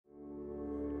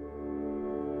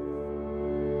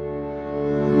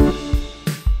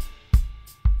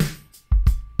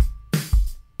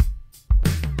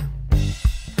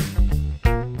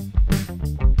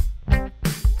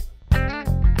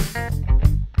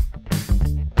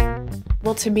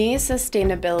Well, to me,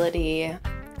 sustainability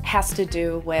has to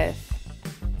do with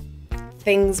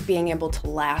things being able to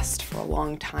last for a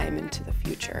long time into the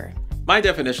future. My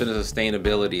definition of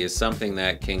sustainability is something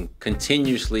that can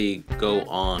continuously go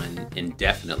on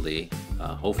indefinitely,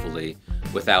 hopefully,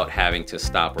 without having to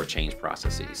stop or change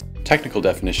processes. Technical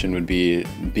definition would be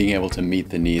being able to meet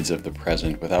the needs of the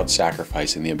present without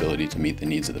sacrificing the ability to meet the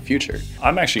needs of the future.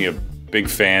 I'm actually a big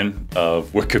fan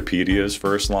of Wikipedia's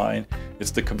first line.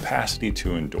 It's the capacity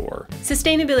to endure.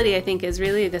 Sustainability, I think, is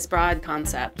really this broad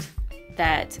concept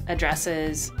that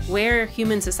addresses where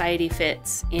human society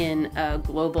fits in a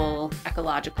global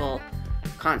ecological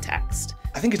context.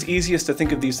 I think it's easiest to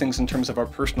think of these things in terms of our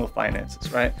personal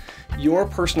finances, right? Your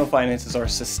personal finances are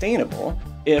sustainable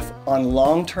if, on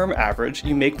long-term average,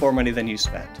 you make more money than you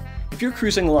spend. If you're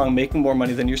cruising along making more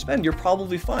money than you spend, you're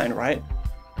probably fine, right?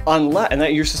 And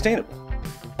that you're sustainable.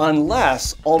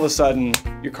 Unless all of a sudden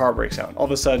your car breaks down, all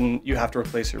of a sudden you have to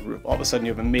replace your roof, all of a sudden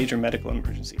you have a major medical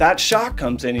emergency. That shock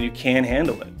comes in and you can't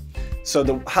handle it.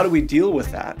 So how do we deal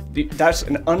with that? That's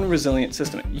an unresilient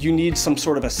system. You need some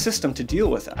sort of a system to deal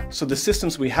with that. So the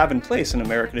systems we have in place in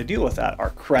America to deal with that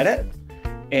are credit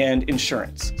and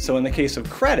insurance. So in the case of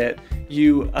credit,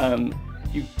 you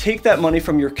take that money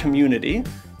from your community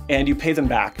and you pay them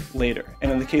back later.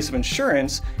 And in the case of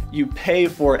insurance, you pay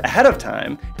for it ahead of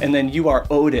time, and then you are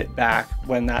owed it back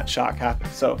when that shock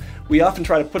happens. So we often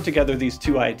try to put together these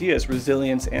two ideas,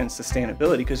 resilience and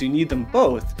sustainability, because you need them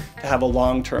both to have a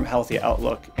long-term healthy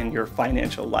outlook in your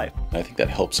financial life. I think that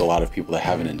helps a lot of people to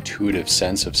have an intuitive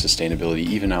sense of sustainability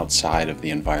even outside of the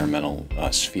environmental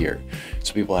sphere.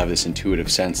 So people have this intuitive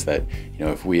sense that,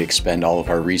 if we expend all of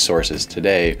our resources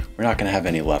today, we're not going to have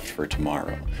any left for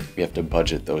tomorrow. We have to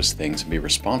budget those things and be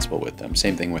responsible with them.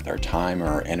 Same thing with our time or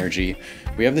our energy.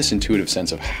 We have this intuitive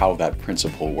sense of how that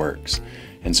principle works.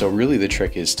 And so really the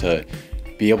trick is to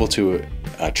be able to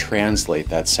translate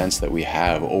that sense that we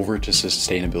have over to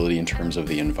sustainability in terms of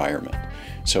the environment.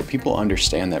 So people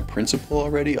understand that principle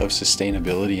already of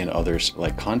sustainability in other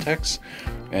contexts,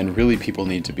 and really people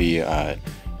need to be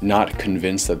not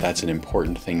convinced that that's an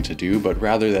important thing to do, but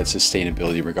rather that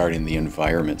sustainability regarding the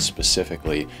environment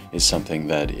specifically is something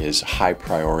that is high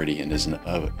priority and is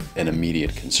an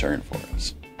immediate concern for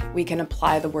us. We can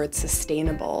apply the word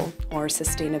sustainable or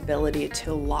sustainability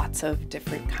to lots of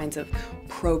different kinds of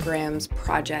programs,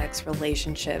 projects,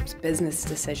 relationships, business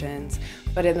decisions.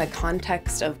 But in the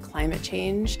context of climate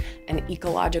change and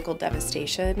ecological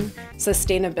devastation,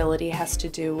 sustainability has to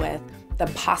do with the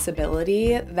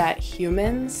possibility that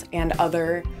humans and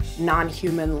other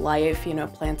non-human life,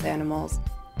 plants, animals,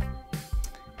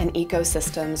 and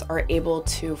ecosystems are able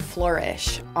to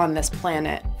flourish on this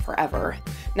planet forever.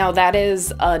 Now that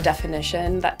is a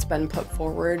definition that's been put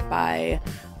forward by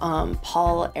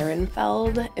Paul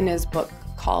Ehrenfeld in his book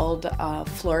called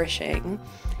Flourishing.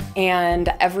 And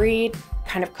every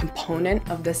kind of component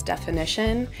of this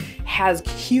definition has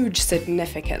huge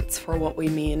significance for what we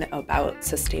mean about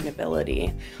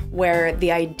sustainability, where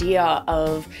the idea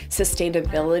of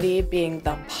sustainability being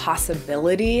the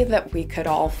possibility that we could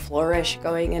all flourish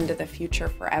going into the future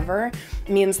forever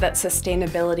means that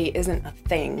sustainability isn't a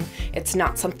thing. It's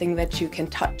not something that you can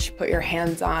touch, put your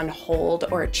hands on, hold,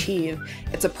 or achieve.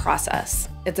 It's a process.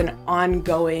 It's an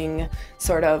ongoing,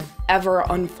 sort of ever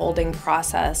unfolding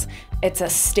process. It's a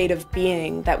state of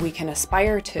being that we can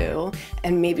aspire to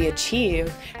and maybe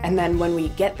achieve. And then when we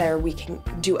get there, we can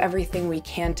do everything we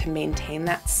can to maintain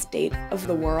that state of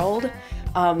the world.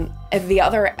 The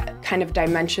other kind of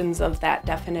dimensions of that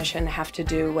definition have to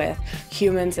do with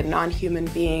humans and non-human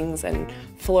beings and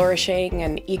flourishing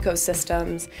and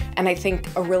ecosystems. And I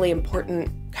think a really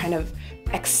important kind of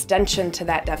extension to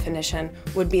that definition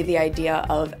would be the idea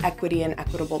of equity and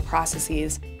equitable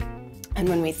processes. And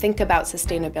when we think about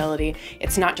sustainability,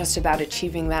 it's not just about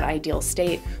achieving that ideal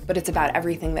state, but it's about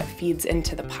everything that feeds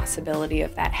into the possibility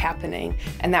of that happening.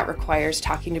 And that requires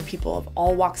talking to people of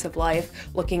all walks of life,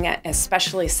 looking at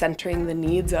especially centering the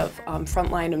needs of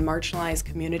frontline and marginalized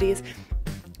communities,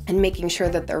 and making sure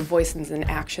that their voices and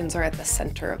actions are at the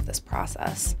center of this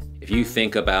process. If you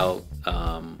think about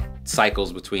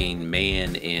cycles between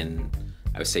man and,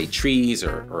 I would say, trees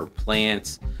or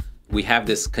plants, we have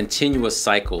this continuous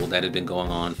cycle that has been going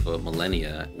on for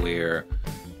millennia where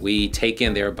we take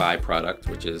in their byproduct,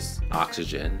 which is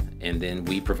oxygen, and then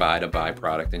we provide a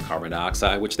byproduct in carbon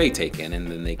dioxide, which they take in, and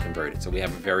then they convert it. So we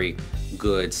have a very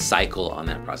good cycle on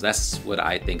that process. That's what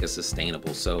I think is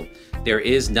sustainable. So there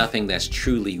is nothing that's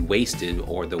truly wasted,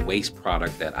 or the waste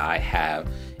product that I have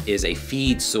is a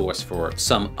feed source for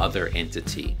some other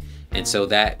entity. And so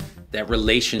that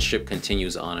relationship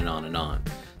continues on and on and on.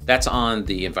 that's on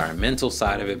the environmental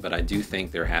side of it, but I do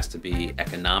think there has to be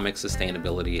economic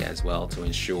sustainability as well to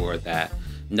ensure that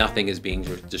nothing is being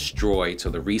destroyed, so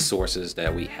the resources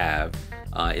that we have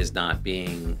is not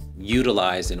being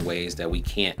utilized in ways that we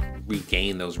can't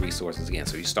regain those resources again.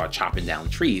 So you start chopping down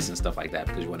trees and stuff like that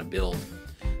because you want to build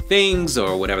things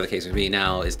or whatever the case may be.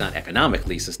 Now it's not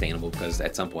economically sustainable because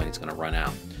at some point it's going to run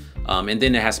out. And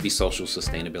then there has to be social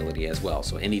sustainability as well.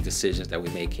 So any decisions that we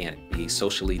make can't be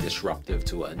socially disruptive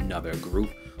to another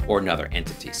group or another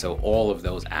entity. So all of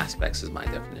those aspects is my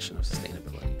definition of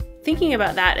sustainability. Thinking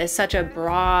about that as such a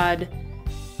broad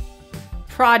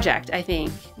project, I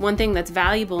think one thing that's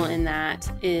valuable in that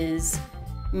is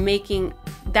making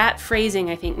that phrasing,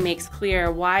 I think, makes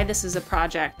clear why this is a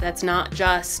project that's not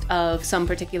just of some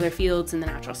particular fields in the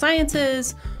natural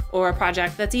sciences or a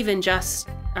project that's even just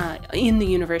in the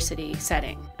university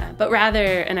setting, but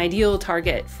rather an ideal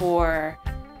target for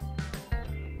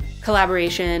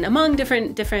collaboration among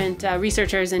different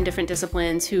researchers in different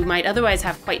disciplines who might otherwise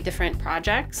have quite different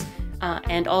projects,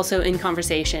 and also in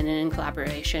conversation and in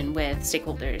collaboration with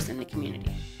stakeholders in the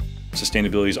community.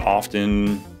 Sustainability is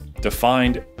often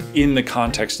defined in the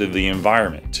context of the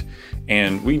environment.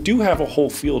 And we do have a whole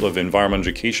field of environmental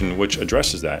education which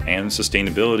addresses that, and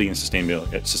sustainability and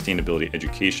sustainability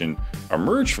education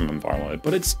emerge from environmental,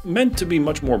 but it's meant to be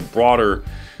much more broader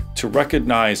to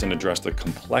recognize and address the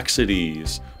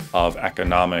complexities of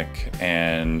economic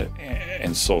and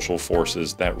social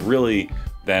forces that really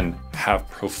then have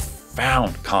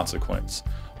profound consequence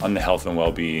on the health and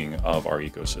well-being of our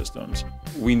ecosystems.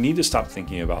 We need to stop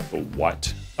thinking about the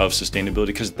what of sustainability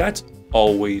because that's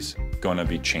always going to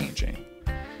be changing.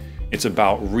 It's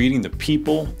about reading the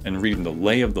people and reading the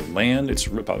lay of the land. It's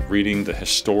about reading the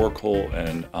historical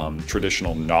and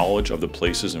traditional knowledge of the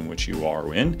places in which you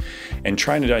are in and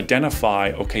trying to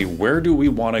identify, okay, where do we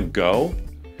want to go?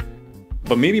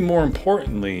 But maybe more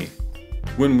importantly,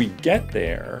 when we get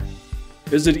there,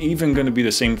 is it even going to be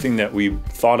the same thing that we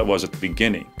thought it was at the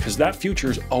beginning? Because that future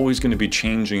is always going to be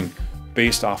changing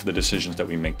based off of the decisions that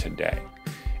we make today.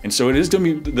 And so it is going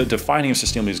to be, the defining of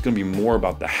sustainability is going to be more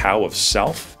about the how of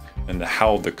self and the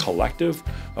how of the collective,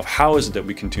 of how is it that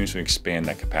we continue to expand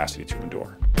that capacity to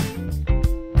endure.